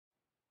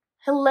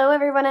Hello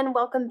everyone and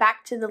welcome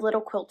back to the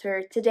Little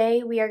Quilter.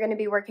 Today we are going to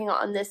be working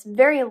on this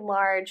very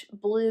large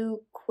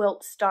blue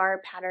quilt star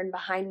pattern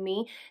behind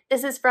me.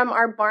 This is from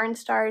our Barn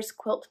Stars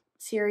quilt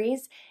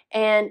series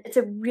and it's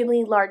a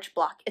really large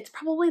block. It's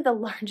probably the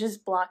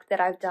largest block that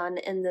I've done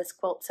in this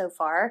quilt so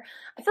far.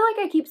 I feel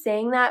like I keep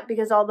saying that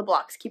because all the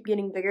blocks keep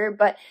getting bigger,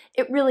 but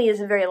it really is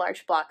a very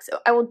large block. So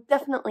I will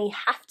definitely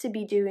have to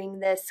be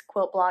doing this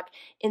quilt block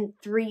in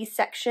 3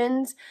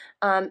 sections.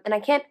 And I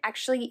can't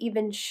actually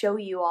even show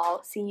you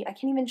all. See, I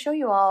can't even show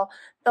you all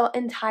the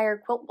entire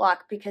quilt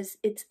block because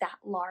it's that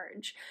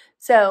large.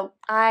 So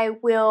I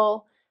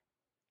will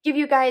give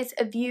you guys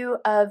a view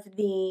of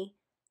the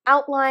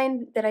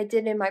outline that I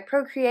did in my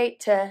Procreate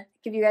to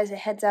give you guys a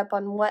heads up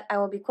on what I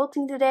will be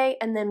quilting today,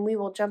 and then we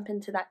will jump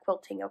into that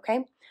quilting,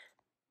 okay?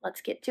 Let's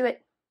get to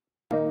it.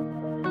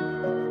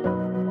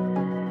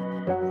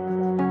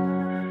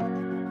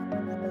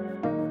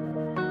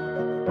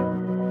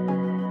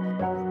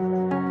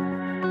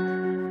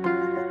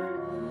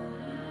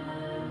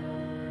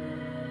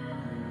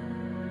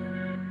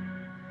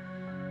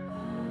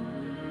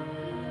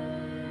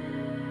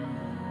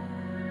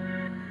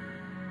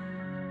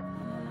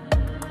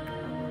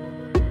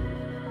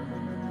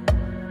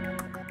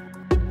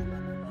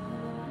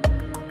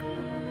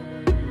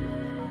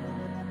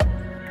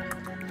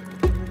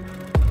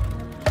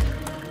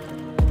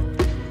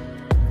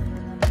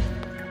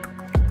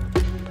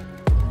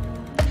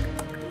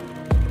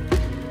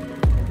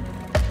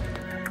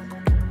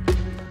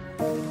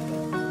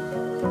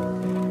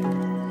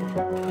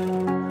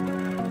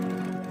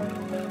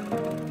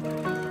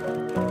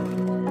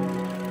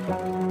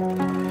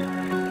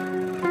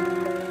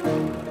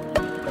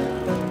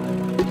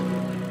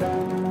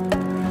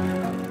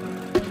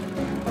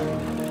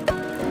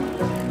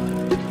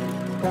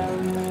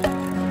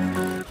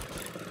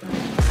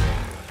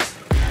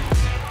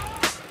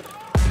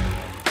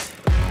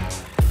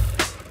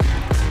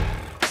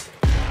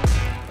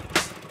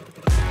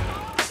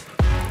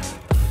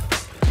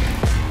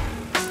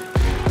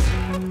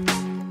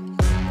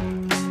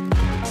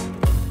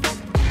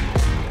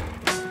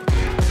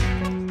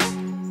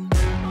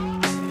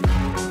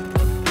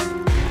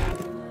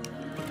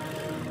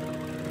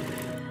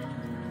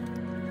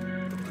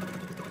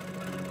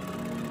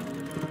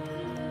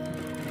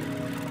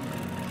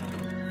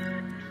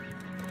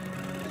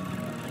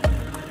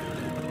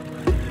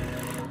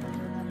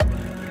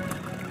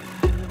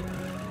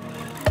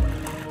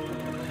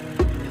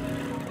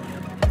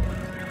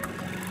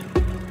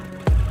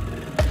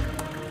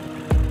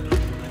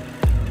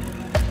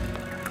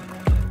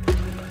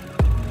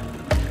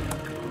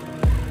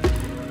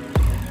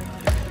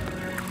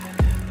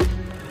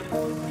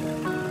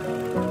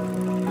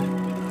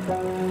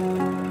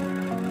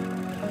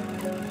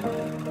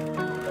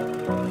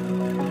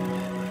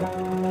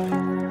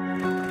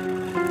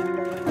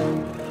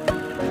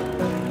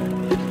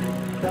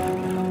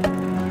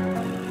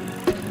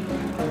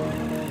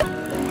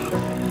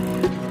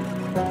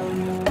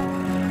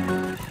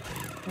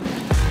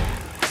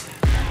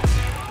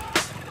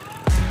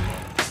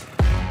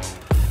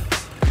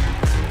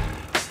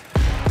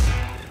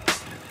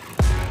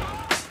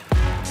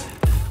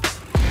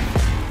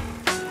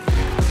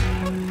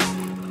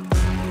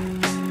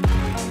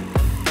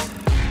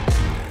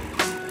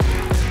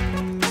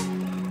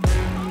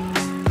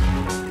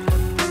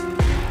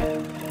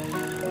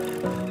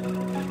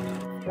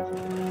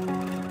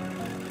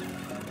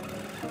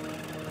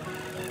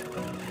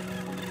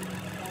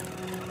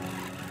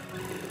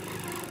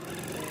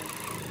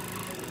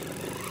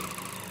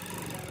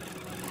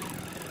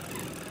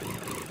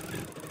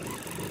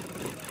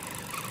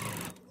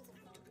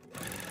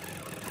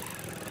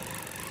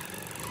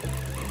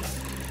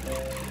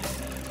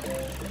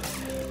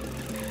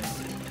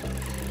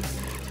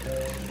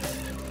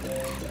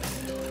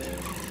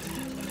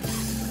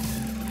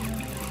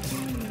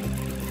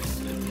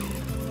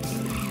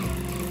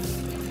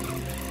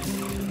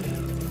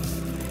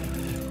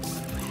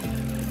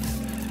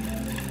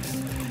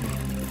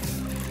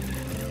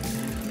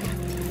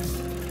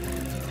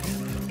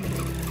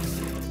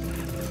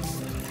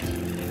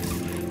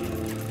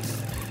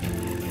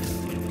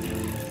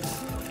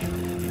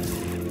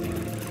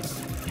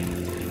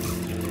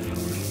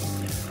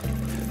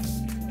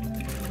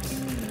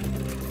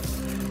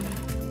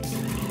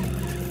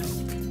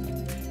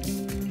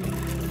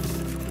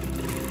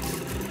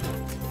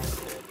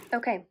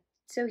 Okay,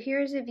 so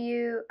here's a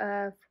view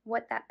of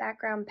what that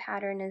background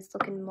pattern is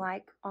looking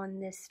like on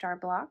this star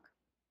block.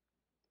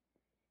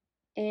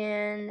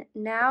 And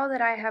now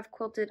that I have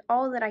quilted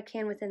all that I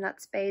can within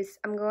that space,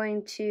 I'm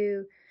going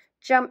to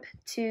jump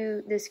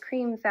to this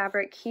cream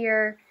fabric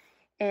here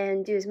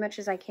and do as much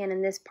as I can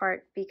in this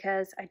part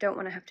because I don't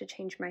want to have to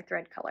change my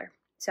thread color.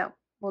 So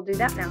we'll do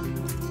that now.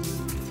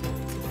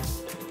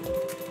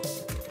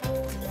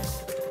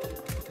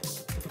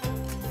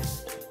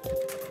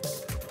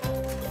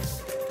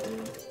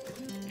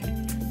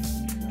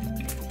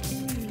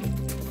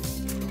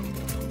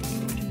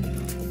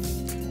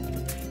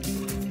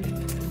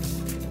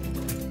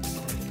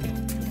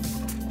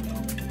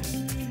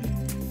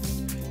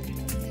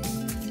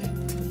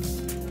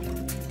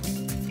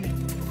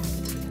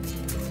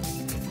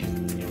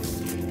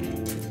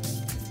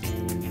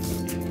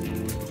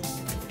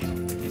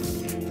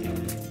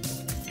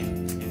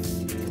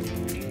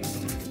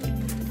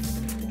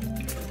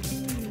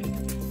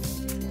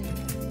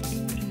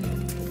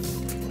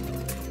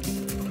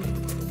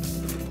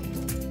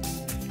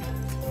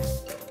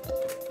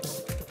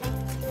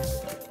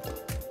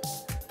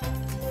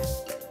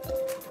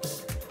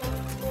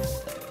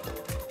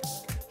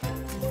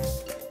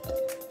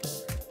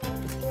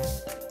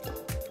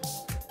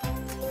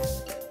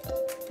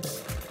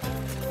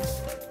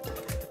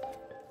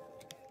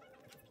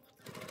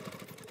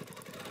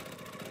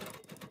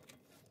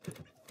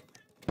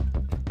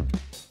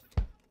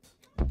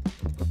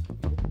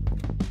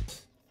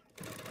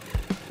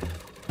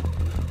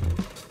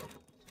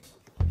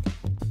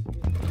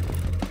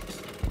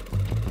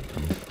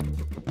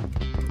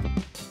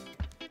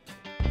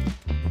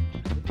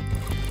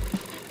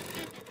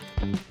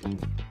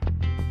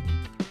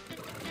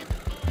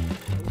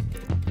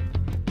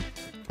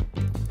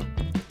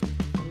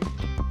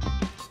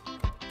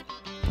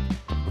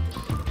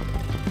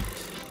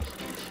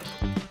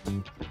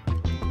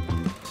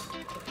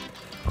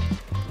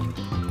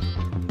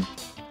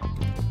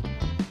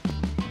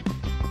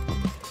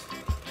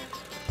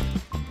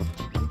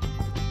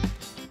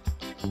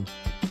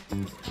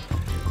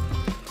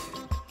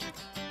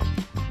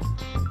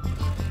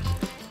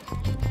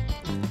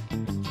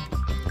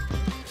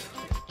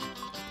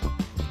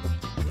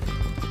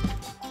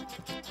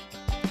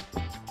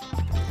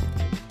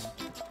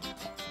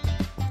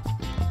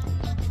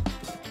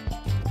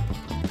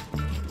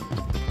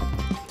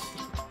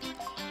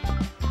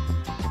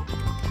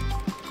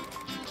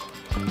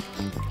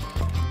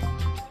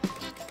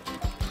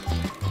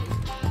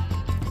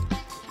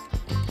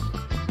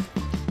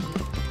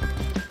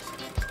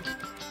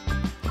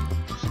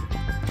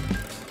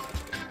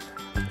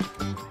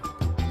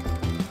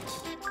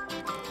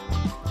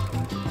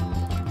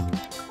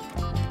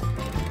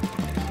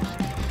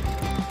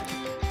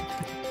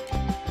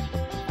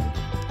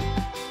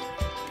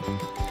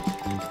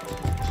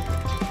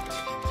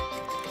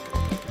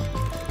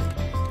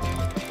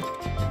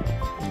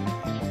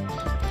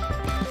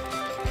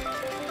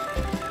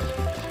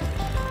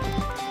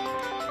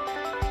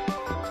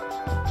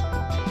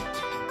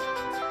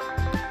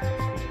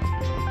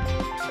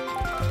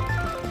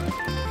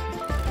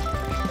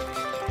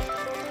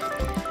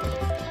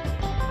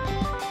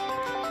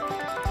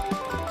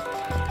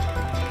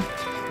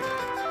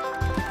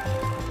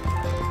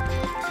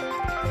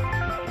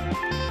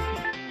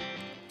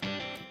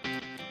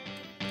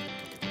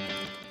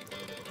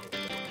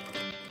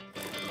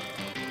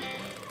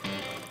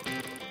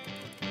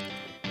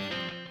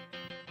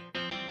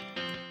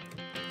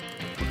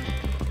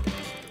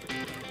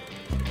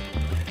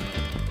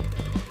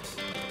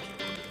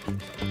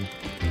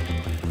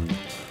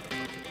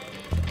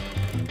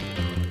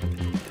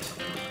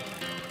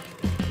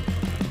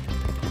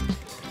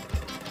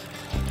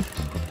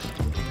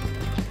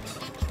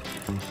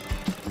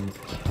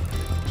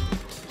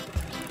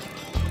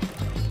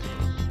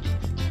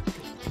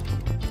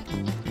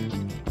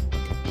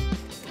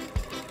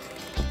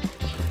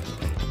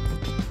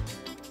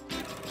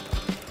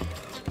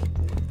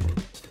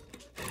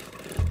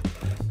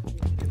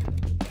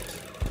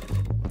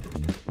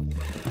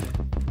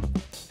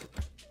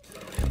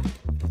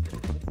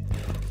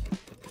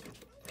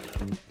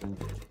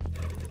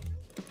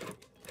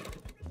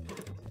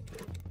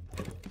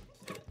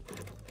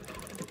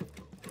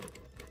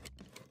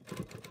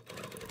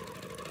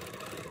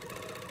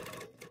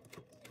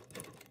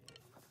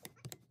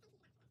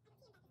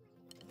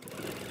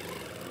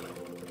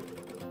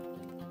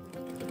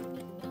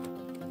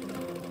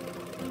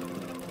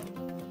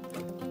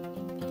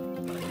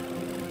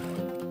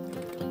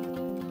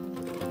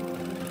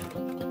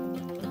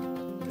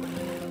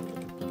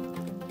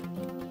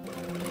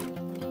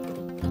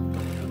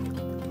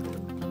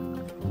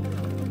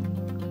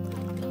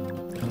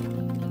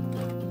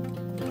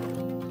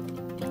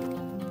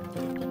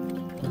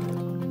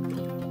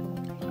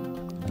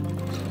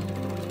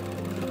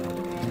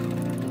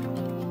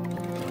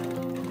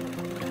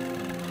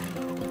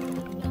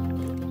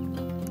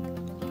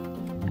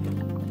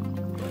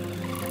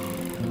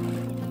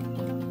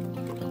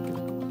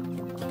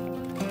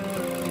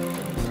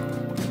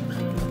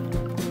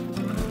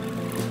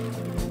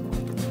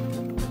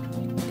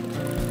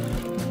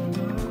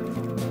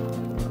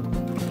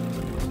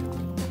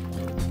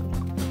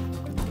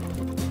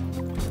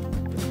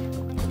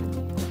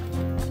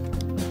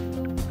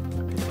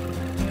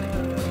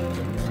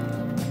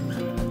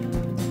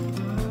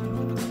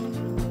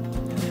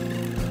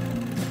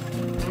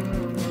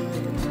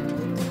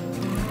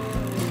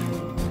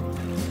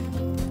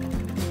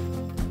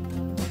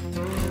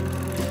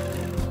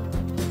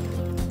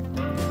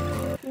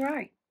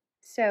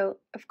 So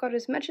I've got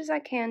as much as I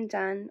can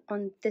done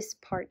on this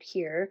part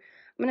here.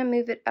 I'm going to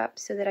move it up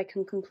so that I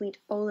can complete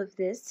all of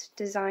this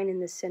design in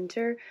the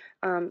center.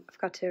 I've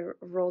got to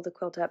roll the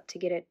quilt up to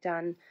get it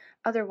done.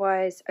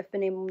 Otherwise, I've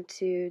been able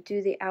to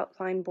do the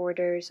outline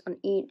borders on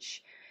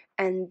each,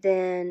 and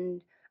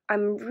then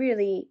I'm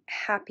really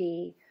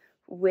happy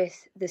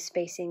with the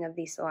spacing of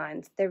these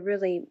lines. They're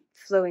really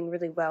flowing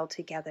really well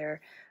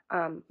together.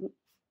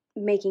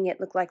 Making it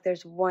look like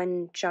there's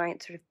one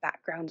giant sort of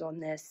background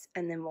on this,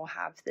 and then we'll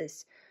have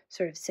this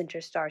sort of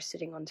center star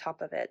sitting on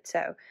top of it.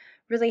 So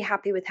really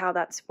happy with how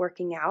that's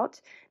working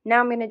out. Now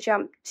I'm going to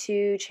jump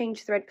to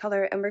change thread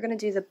color, and we're going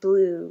to do the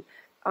blue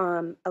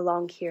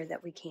along here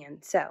that we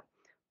can. So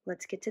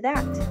let's get to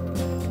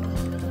that.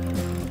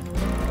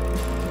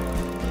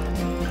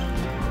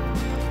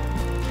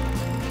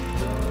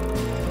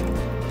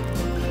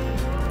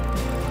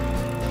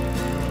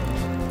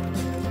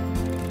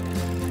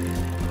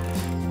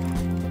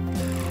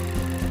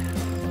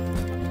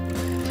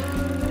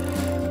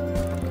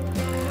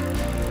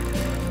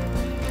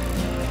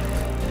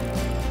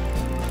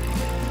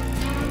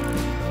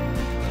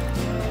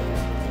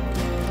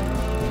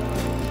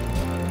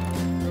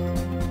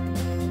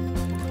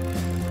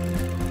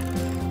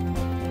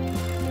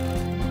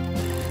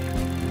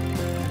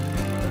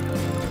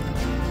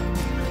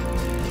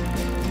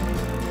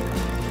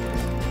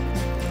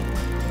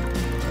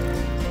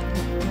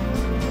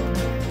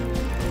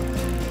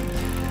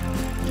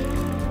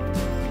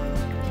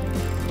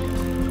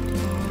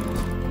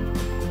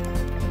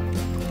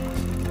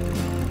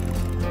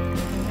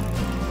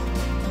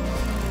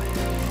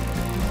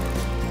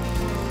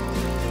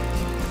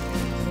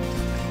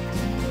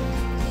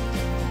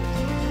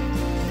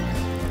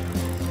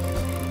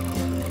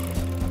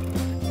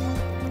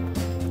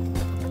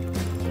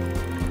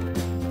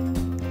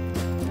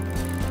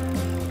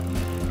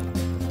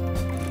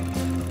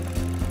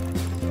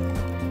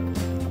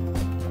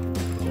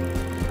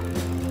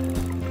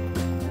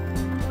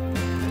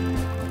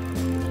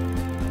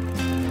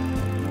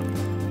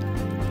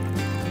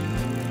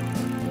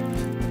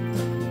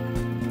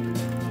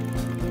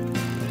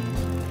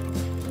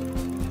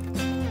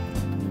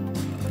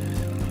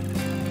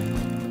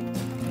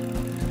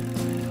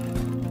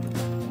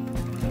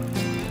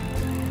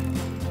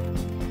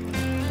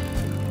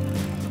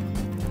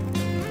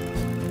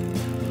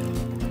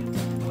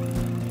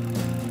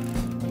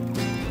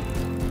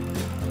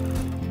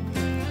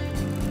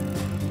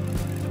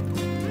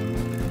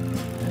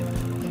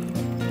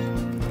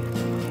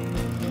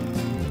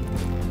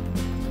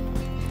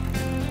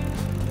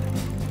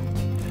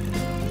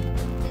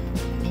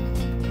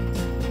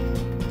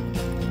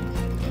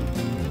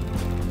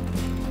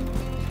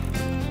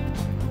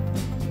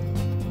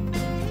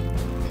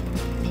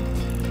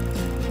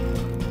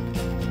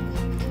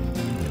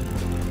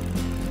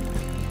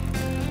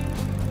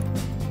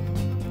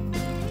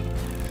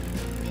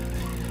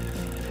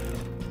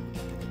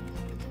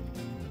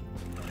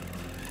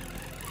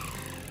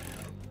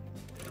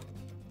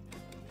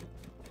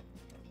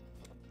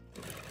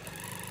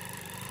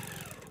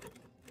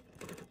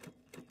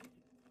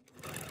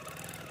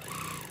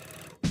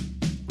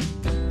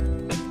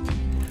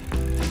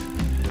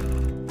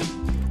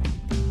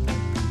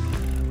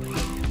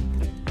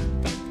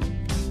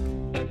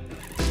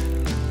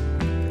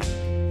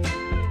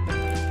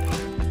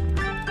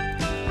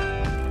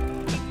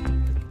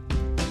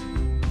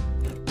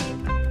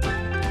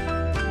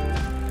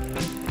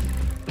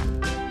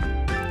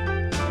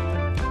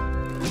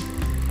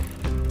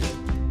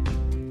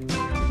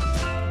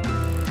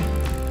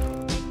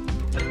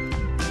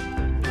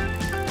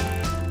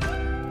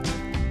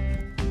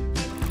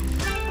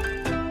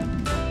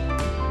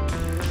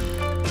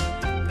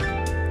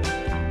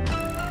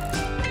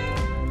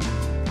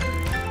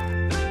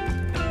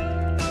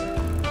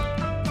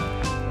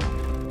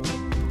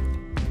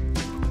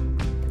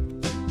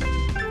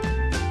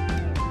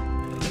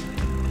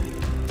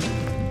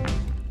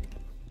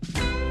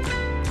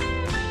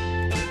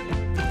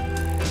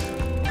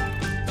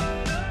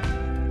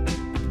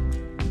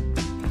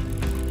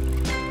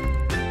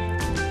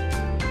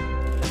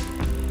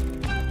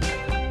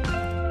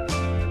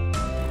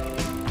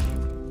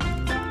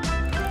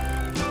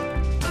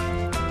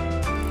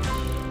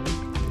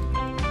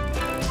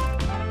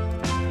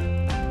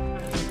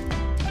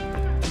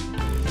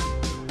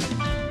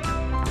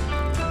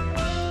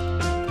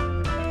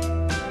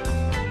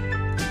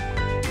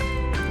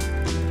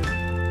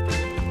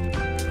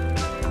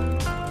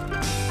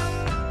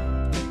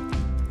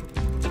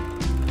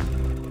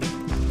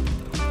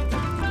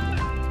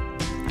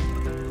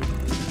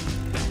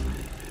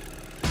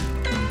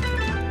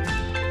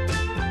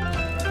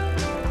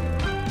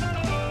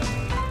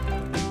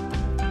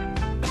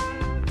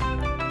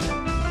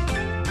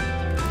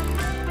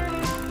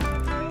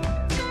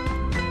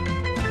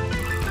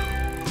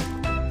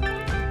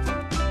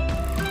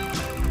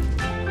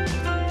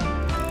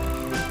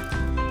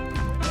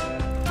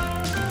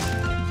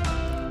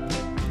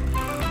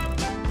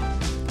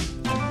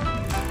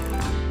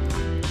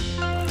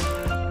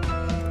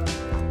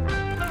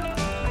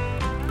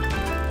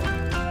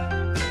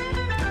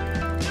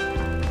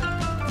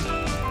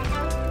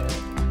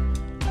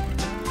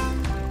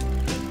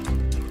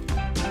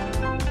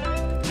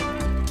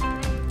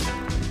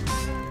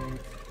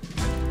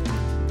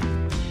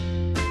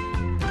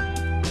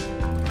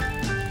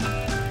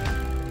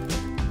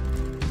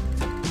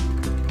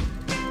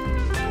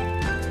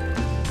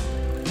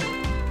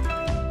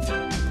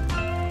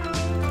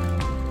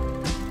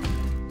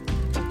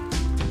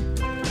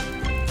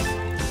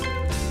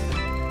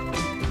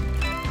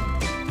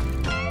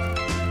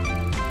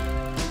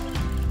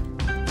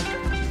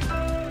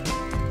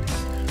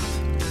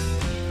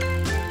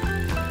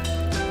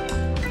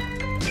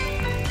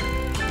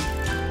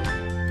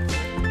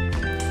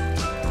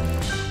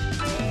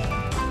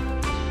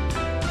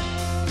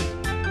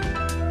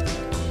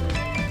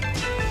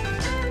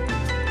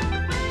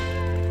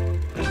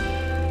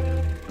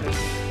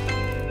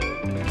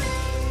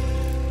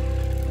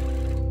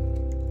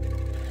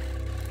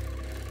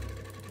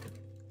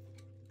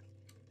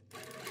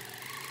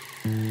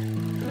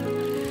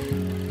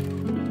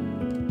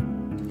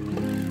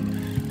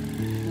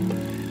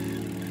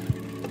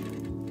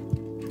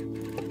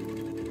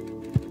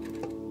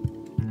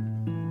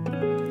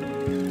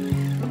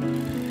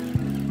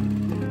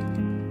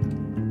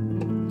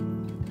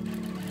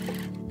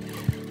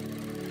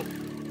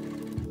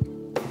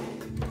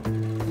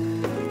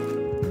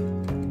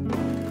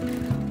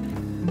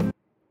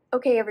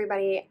 Okay,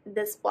 everybody,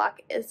 this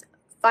block is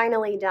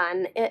finally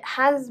done. It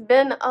has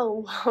been a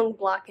long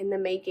block in the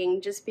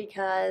making just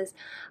because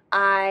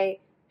I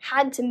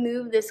had to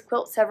move this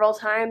quilt several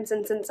times,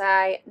 and since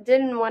I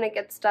didn't want to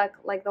get stuck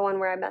like the one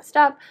where I messed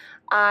up,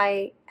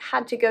 I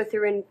had to go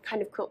through and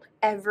kind of quilt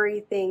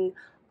everything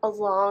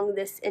along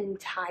this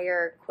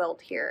entire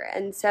quilt here.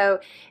 And so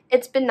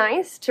it's been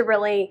nice to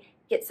really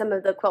get some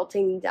of the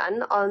quilting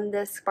done on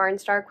this Barn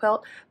Star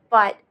quilt,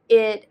 but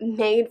it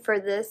made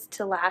for this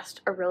to last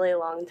a really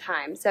long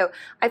time. So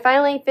I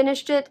finally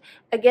finished it.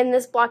 Again,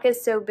 this block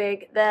is so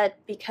big that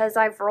because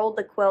I've rolled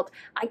the quilt,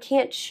 I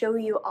can't show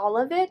you all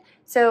of it.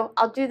 So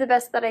I'll do the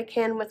best that I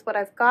can with what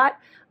I've got.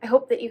 I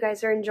hope that you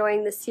guys are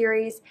enjoying the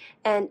series,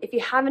 and if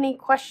you have any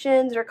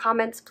questions or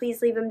comments,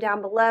 please leave them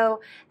down below.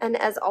 And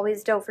as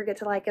always, don't forget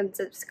to like and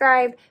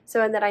subscribe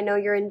so that I know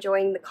you're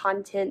enjoying the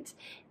content.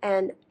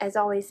 And as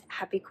always,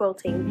 happy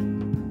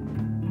quilting.